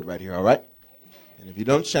real good right here, all right? And if you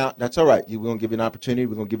don't shout, that's all right. We're going to give you an opportunity.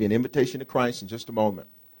 We're going to give you an invitation to Christ in just a moment.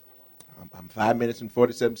 I'm 5 minutes and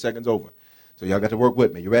 47 seconds over. So y'all got to work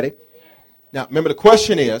with me. You ready? Now, remember the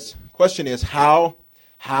question is how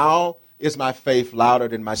is my faith louder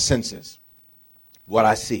than my senses? What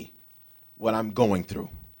I see, what I'm going through,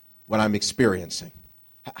 what I'm experiencing.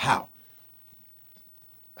 How?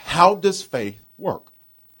 How does faith work?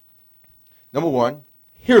 Number one,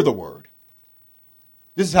 hear the word.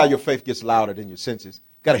 This is how your faith gets louder than your senses.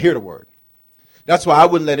 Got to hear the word. That's why I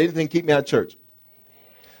wouldn't let anything keep me out of church.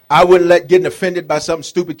 I wouldn't let getting offended by something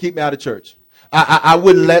stupid keep me out of church. I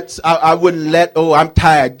wouldn't let, oh, I'm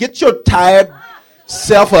tired. Get your tired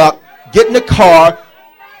self up. Get in the car.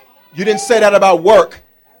 You didn't say that about work.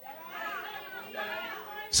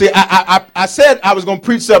 See, I said I was going to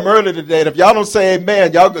preach something earlier today, and if y'all don't say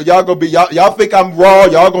amen, y'all think I'm raw,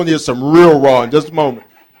 y'all going to hear some real raw in just a moment.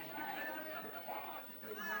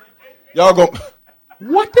 Y'all go,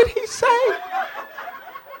 what did he say?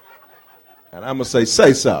 And I'm going to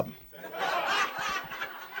say something.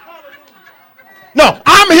 No,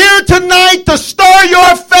 I'm here tonight to stir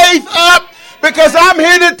your faith up. Because I'm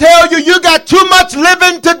here to tell you, you got too much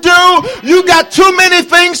living to do. You got too many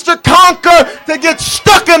things to conquer to get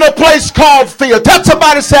stuck in a place called fear. Tell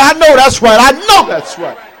somebody, say, I know that's right. I know that's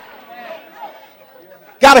right.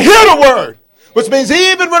 Got to hear the word. Which means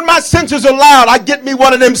even when my senses are loud, I get me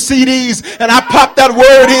one of them CDs and I pop that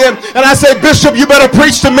word in and I say, Bishop, you better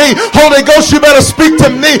preach to me. Holy Ghost, you better speak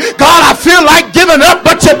to me. God, I feel like giving up,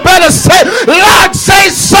 but you better say, Lord, say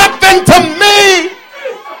something to me.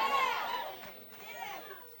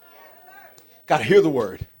 Got to hear the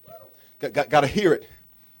word. Got to hear it.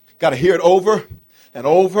 Got to hear it over and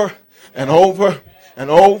over and over and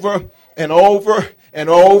over and over and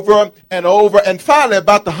over and over. And finally,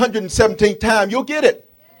 about the 117th time, you'll get it.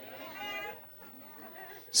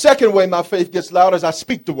 Second way my faith gets loud is I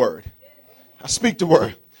speak the word. I speak the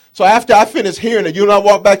word. So after I finish hearing it, you and I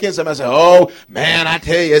walk back in, somebody say, oh, man, I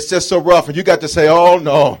tell you, it's just so rough. And you got to say, oh,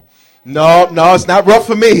 no. No, it's not rough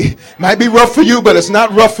for me. Might be rough for you, but it's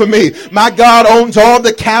not rough for me. My God owns all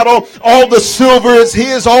the cattle. All the silver is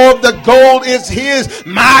his. All the gold is his.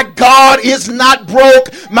 My God is not broke.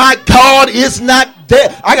 My God is not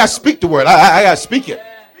dead. I got to speak the word. I got to speak it.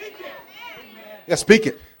 I got to speak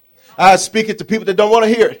it. I speak it to people that don't want to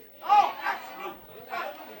hear it.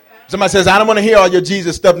 Somebody says, I don't want to hear all your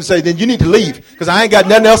Jesus stuff, and say, then you need to leave because I ain't got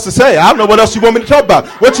nothing else to say. I don't know what else you want me to talk about.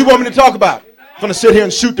 What you want me to talk about? I'm going to sit here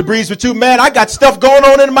and shoot the breeze with you. Man, I got stuff going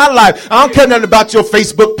on in my life. I don't care nothing about your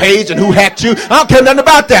Facebook page and who hacked you. I don't care nothing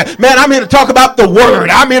about that. Man, I'm here to talk about the word.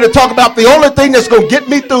 I'm here to talk about the only thing that's going to get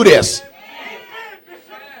me through this.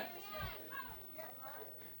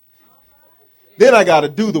 Then I got to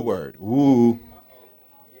do the word. Ooh.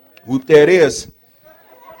 Whoop, there it is.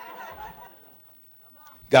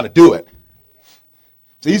 Got to do it.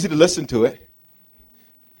 It's easy to listen to it.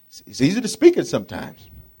 It's easy to speak it sometimes.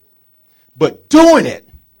 But doing it.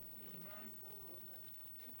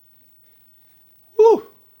 Whew.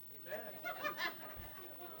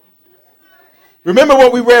 Remember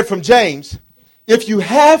what we read from James. If you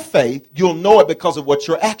have faith, you'll know it because of what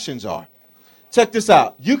your actions are. check this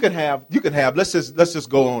out. You can have. Let's just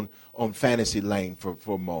go on fantasy lane for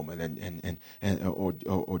a moment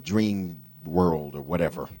or dream world or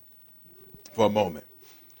whatever for a moment.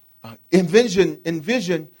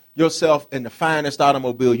 Envision yourself in the finest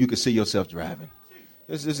automobile you can see yourself driving.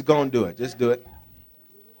 Just go and do it. Just do it.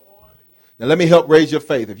 Now let me help raise your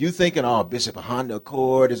faith. If you're thinking, oh, Bishop, a Honda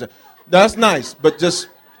Accord that's nice, but just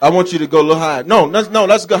I want you to go a little higher. No,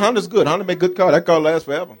 that's good. Honda's good. Honda make good car. That car lasts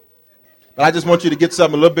forever. But I just want you to get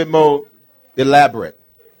something a little bit more elaborate,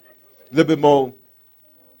 a little bit more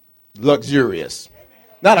luxurious.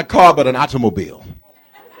 Not a car, but an automobile.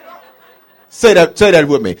 Say that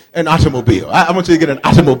with me. An automobile. I want you to get an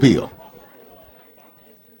automobile.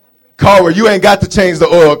 Car where you ain't got to change the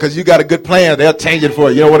oil because you got a good plan. They'll change it for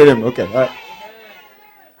you. You know what it is? Okay. All right.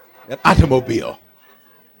 An automobile.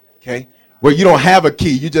 Okay. Where you don't have a key.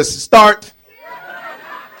 You just start.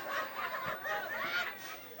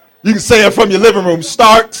 You can say it from your living room.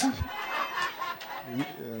 Start.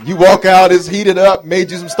 You walk out, it's heated up, made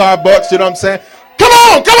you some Starbucks. You know what I'm saying? Come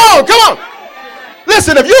on.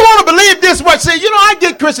 Listen, if you want to believe this much, see, I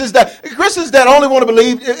get Christians that only want to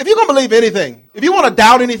believe. If you're going to believe anything, if you want to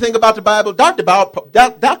doubt anything about the Bible, doubt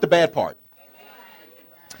the bad part.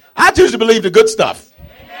 I choose to believe the good stuff.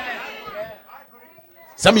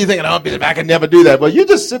 Some of you thinking, oh, Bishop, I can never do that. Well, you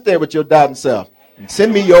just sit there with your doubting self and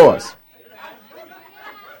send me yours.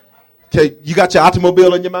 Okay, you got your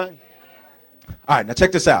automobile in your mind? All right, now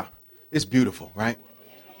check this out. It's beautiful, right?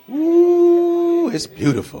 Ooh, it's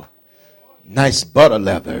beautiful. Nice butter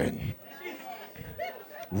leather and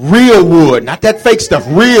real wood, not that fake stuff.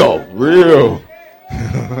 Real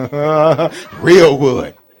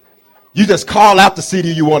wood. You just call out the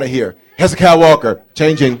CD you want to hear. Hezekiah Walker,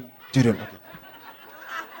 changing. You know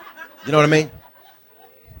what I mean?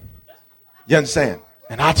 You understand?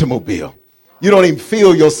 An automobile. You don't even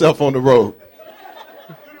feel yourself on the road.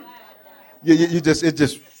 You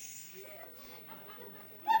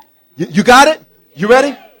got it? You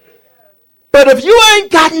ready? But if you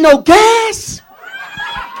ain't got no gas,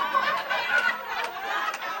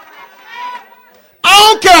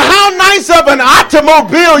 I don't care how nice of an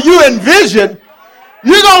automobile you envision,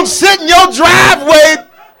 you're going to sit in your driveway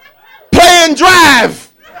playing drive.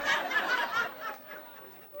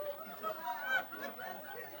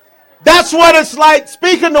 That's what it's like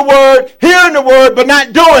speaking the word, hearing the word, but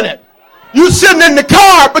not doing it. You sitting in the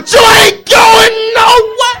car, but you ain't going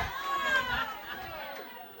nowhere.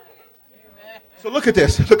 So look at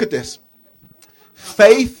this.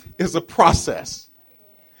 Faith is a process.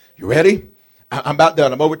 You ready? I'm about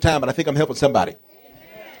done. I'm over time, but I think I'm helping somebody.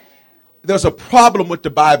 There's a problem with the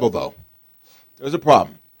Bible, though. There's a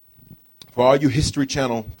problem. For all you History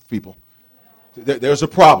Channel people, there's a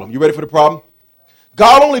problem. You ready for the problem?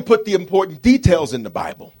 God only put the important details in the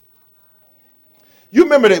Bible. You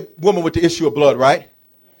remember that woman with the issue of blood, right?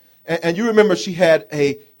 And you remember she had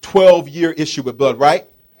a 12-year issue with blood, right?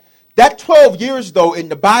 That 12 years, though, in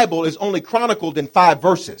the Bible is only chronicled in 5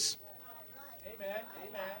 verses.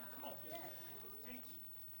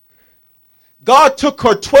 God took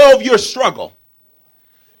her 12-year struggle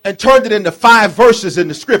and turned it into 5 verses in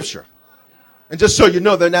the scripture. And just so you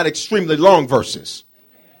know, they're not extremely long verses.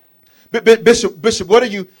 Bishop, what are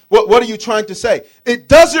you trying to say? It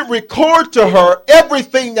doesn't record to her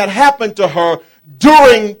everything that happened to her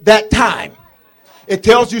during that time. It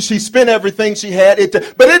tells you she spent everything she had,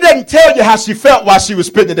 but it doesn't tell you how she felt while she was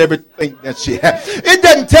spending everything that she had. It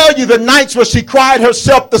doesn't tell you the nights where she cried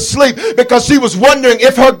herself to sleep because she was wondering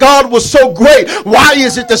if her God was so great, why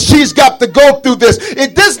is it that she's got to go through this?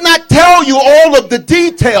 It does not tell you all of the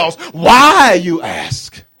details. Why, you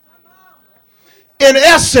ask? In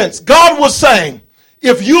essence, God was saying,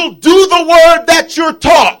 if you do the word that you're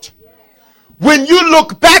taught, when you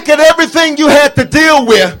look back at everything you had to deal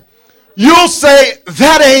with, you'll say,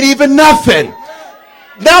 that ain't even nothing.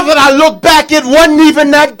 Now that I look back, it wasn't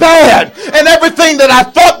even that bad. And everything that I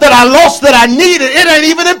thought that I lost that I needed, it ain't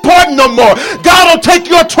even important no more. God will take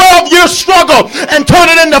your 12-year struggle and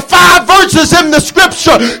turn it into 5 verses in the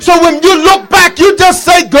scripture. So when you look back, you just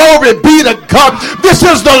say, glory be to God. This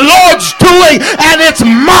is the Lord's doing, and it's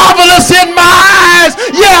marvelous in my eyes.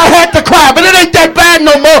 Yeah, I had to cry, but it ain't that bad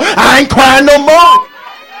no more. I ain't crying no more.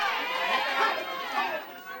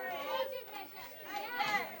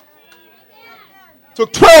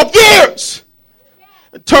 Took 12 years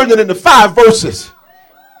and turned it into 5 verses.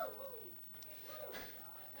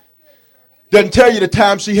 Doesn't tell you the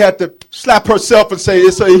time she had to slap herself and say,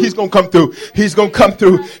 he's going to come through. He's going to come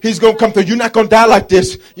through. He's going to come through. You're not going to die like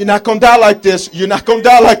this. You're not going to die like this. You're not going to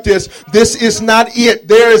die like this. This is not it.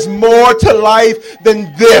 There is more to life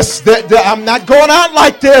than this. I'm not going out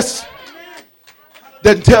like this.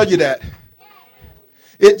 Doesn't tell you that.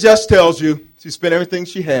 It just tells you she spent everything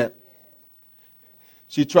she had.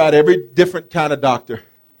 She tried every different kind of doctor.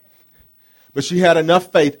 But she had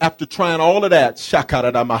enough faith after trying all of that.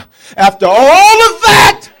 After all of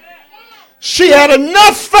that, she had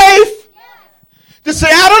enough faith to say,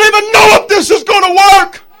 I don't even know if this is going to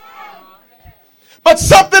work. But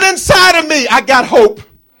something inside of me, I got hope.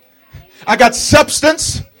 I got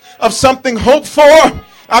substance of something hoped for.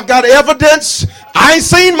 I've got evidence. I ain't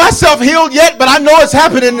seen myself healed yet, but I know it's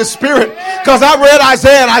happening in the spirit. Because I read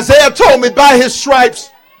Isaiah, and Isaiah told me by his stripes,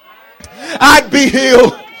 I'd be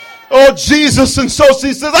healed. Oh, Jesus. And so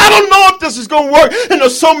she says, I don't know if this is going to work. And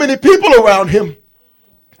there's so many people around him.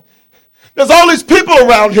 There's all these people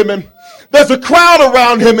around him. And there's a crowd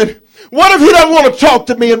around him. And what if he doesn't want to talk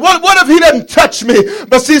to me? And what if he doesn't touch me?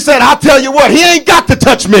 But she said, I'll tell you what, he ain't got to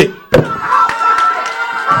touch me.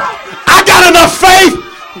 I got enough faith.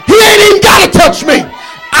 He ain't even got to touch me.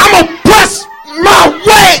 I'm going to press my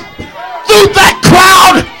way through that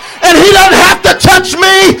crowd. And he doesn't have to touch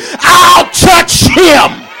me. I'll touch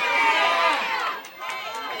him.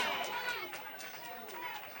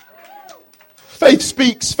 Faith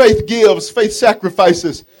speaks, faith gives, faith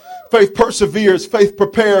sacrifices, faith perseveres, faith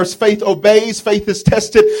prepares, faith obeys, faith is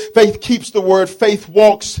tested, faith keeps the word, faith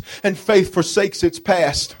walks, and faith forsakes its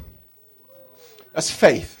past. That's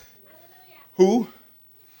faith. Who?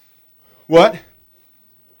 What?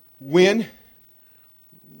 When?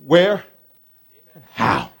 Where? And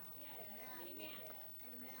how?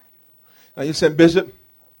 Now you said, Bishop,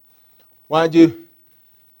 why'd you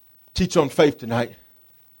teach on faith tonight?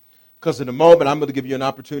 Because in a moment, I'm going to give you an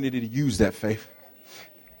opportunity to use that faith.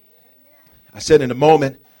 I said in a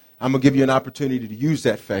moment, I'm going to give you an opportunity to use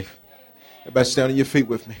that faith. Everybody stand on your feet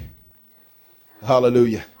with me.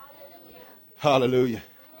 Hallelujah. Hallelujah.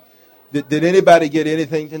 Did anybody get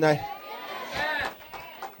anything tonight?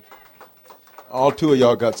 All two of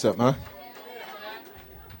y'all got something, huh?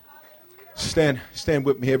 Stand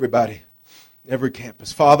with me, everybody. Every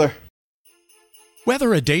campus. Father.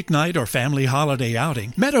 Whether a date night or family holiday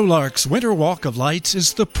outing, Meadowlark's Winter Walk of Lights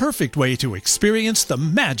is the perfect way to experience the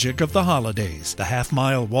magic of the holidays. The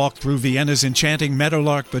half-mile walk through Vienna's enchanting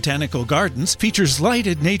Meadowlark Botanical Gardens features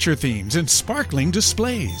lighted nature themes and sparkling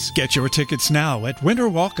displays. Get your tickets now at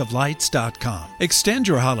winterwalkoflights.com. Extend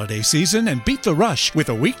your holiday season and beat the rush with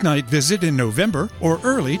a weeknight visit in November or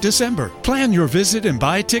early December. Plan your visit and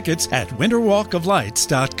buy tickets at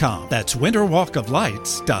winterwalkoflights.com. That's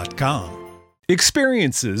winterwalkoflights.com.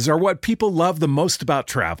 Experiences are what people love the most about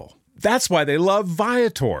travel. That's why they love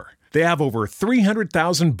Viator. They have over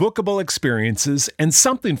 300,000 bookable experiences and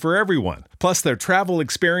something for everyone. Plus, their travel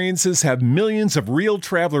experiences have millions of real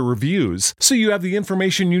traveler reviews, so you have the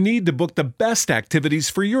information you need to book the best activities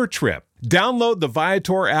for your trip. Download the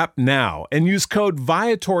Viator app now and use code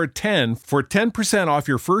Viator10 for 10% off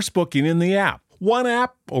your first booking in the app. One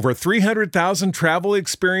app, over 300,000 travel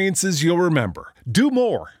experiences you'll remember. Do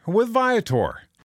more with Viator.